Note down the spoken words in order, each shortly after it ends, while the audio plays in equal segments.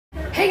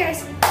Hey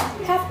guys,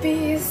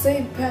 happy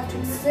St.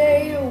 Patrick's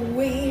Day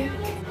week.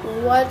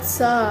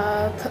 What's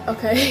up?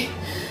 Okay,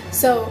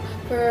 so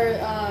for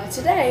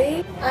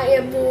today, I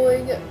am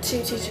going to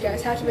teach you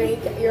guys how to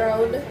make your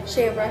own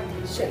Shamrock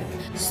shake.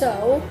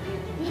 So,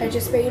 I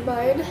just made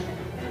mine.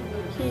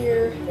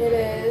 Here it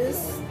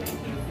is.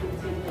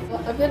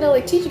 I'm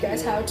gonna teach you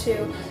guys how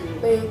to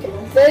make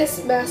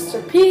this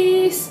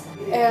masterpiece,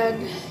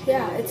 and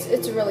yeah,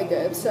 it's really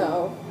good.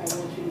 So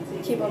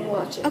keep on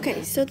watching.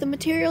 Okay, so the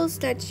materials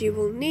that you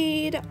will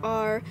need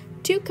are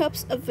 2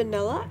 cups of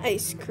vanilla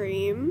ice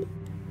cream,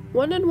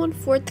 1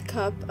 1/4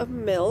 cup of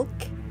milk,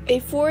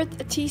 a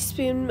 1/4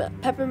 teaspoon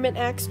peppermint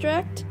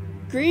extract,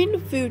 green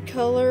food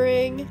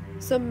coloring,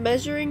 some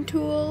measuring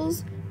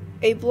tools,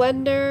 a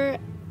blender,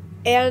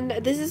 and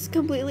this is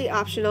completely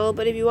optional,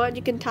 but if you want,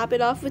 you can top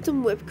it off with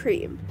some whipped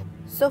cream.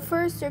 So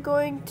first, you're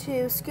going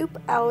to scoop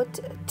out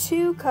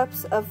 2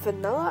 cups of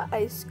vanilla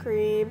ice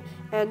cream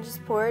and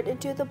just pour it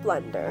into the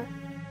blender.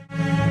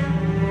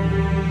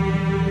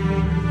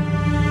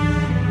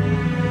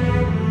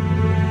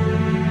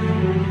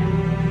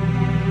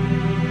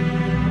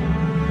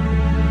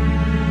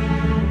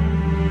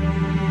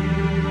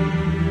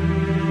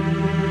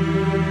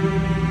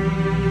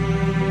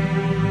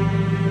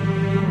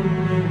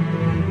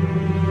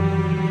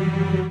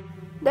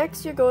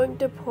 Next, you're going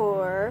to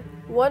pour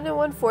 1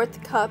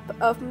 1/4 cup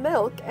of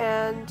milk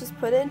and just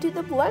put it into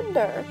the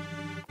blender.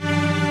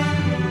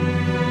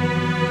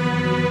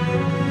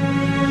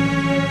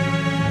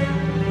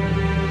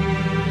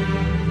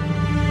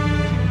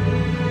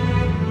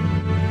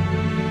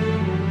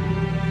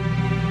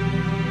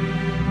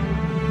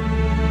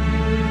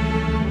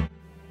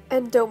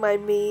 And don't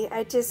mind me,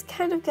 I just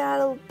kind of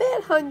got a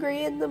bit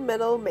hungry in the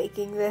middle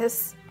making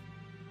this.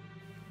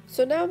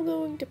 So now I'm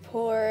going to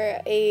pour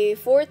a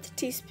 1/4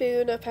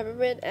 teaspoon of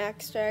peppermint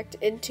extract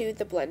into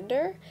the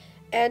blender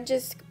and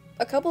just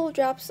a couple of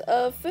drops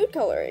of food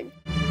coloring.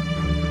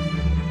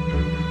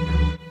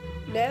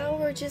 Now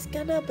we're just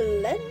gonna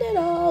blend it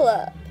all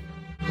up.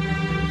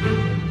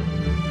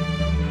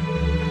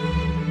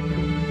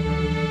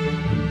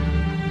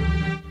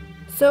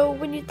 So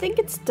when you think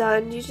it's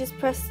done, you just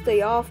press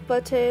the off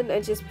button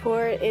and just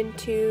pour it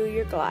into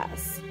your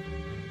glass.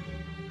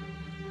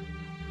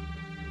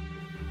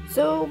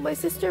 So my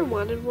sister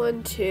wanted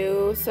one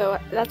too, so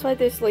that's why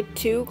there's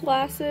 2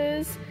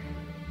 glasses.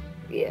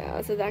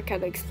 Yeah, so that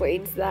kind of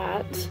explains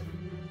that.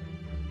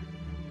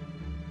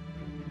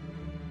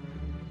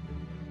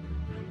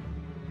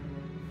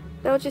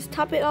 Now just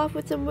top it off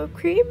with some whipped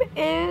cream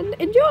and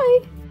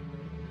enjoy!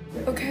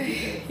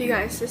 Okay, you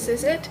guys, this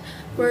is it.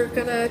 We're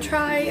gonna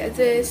try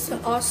this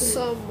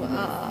awesome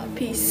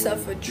piece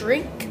of a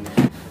drink.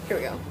 Here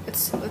we go.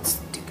 Let's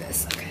do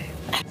this. Okay.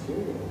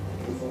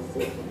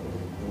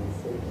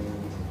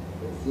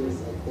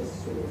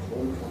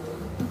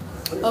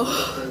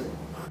 Oh,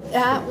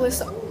 that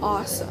was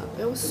awesome.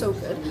 It was so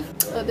good.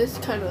 This is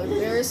kind of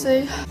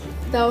embarrassing.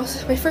 That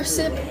was my first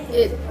sip.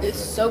 It is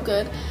so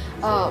good.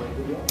 Now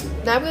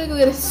I'm gonna go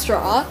get a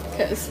straw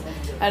because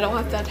I don't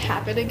want that to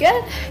happen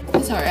again.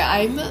 Sorry,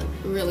 I'm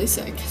really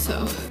sick,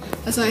 so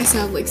that's why I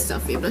sound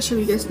stuffy. I'm not sure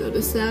if you guys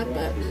noticed that,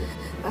 but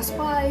that's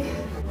why.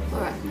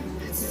 Alright,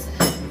 let's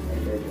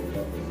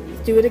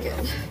do it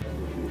again.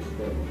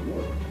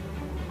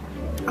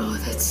 Oh,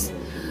 this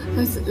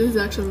is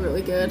actually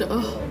really good.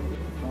 Oh,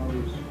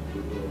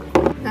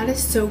 that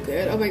is so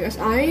good. Oh my gosh,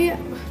 I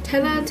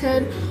 10 out of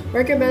 10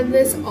 recommend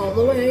this all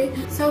the way.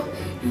 So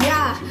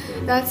yeah,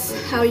 that's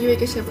how you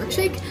make a Shamrock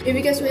shake. If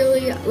you guys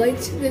really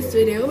liked this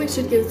video, make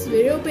sure to give this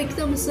video a big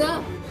thumbs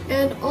up,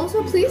 and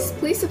also please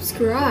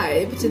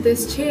subscribe to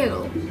this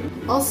channel.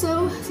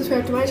 Also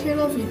subscribe to my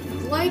channel if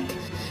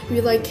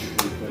you like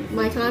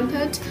my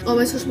content. All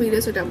my social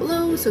medias are down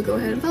below, so go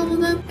ahead and follow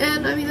them.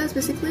 And I mean, that's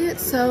basically it.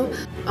 So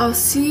I'll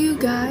see you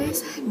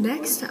guys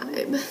next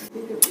time.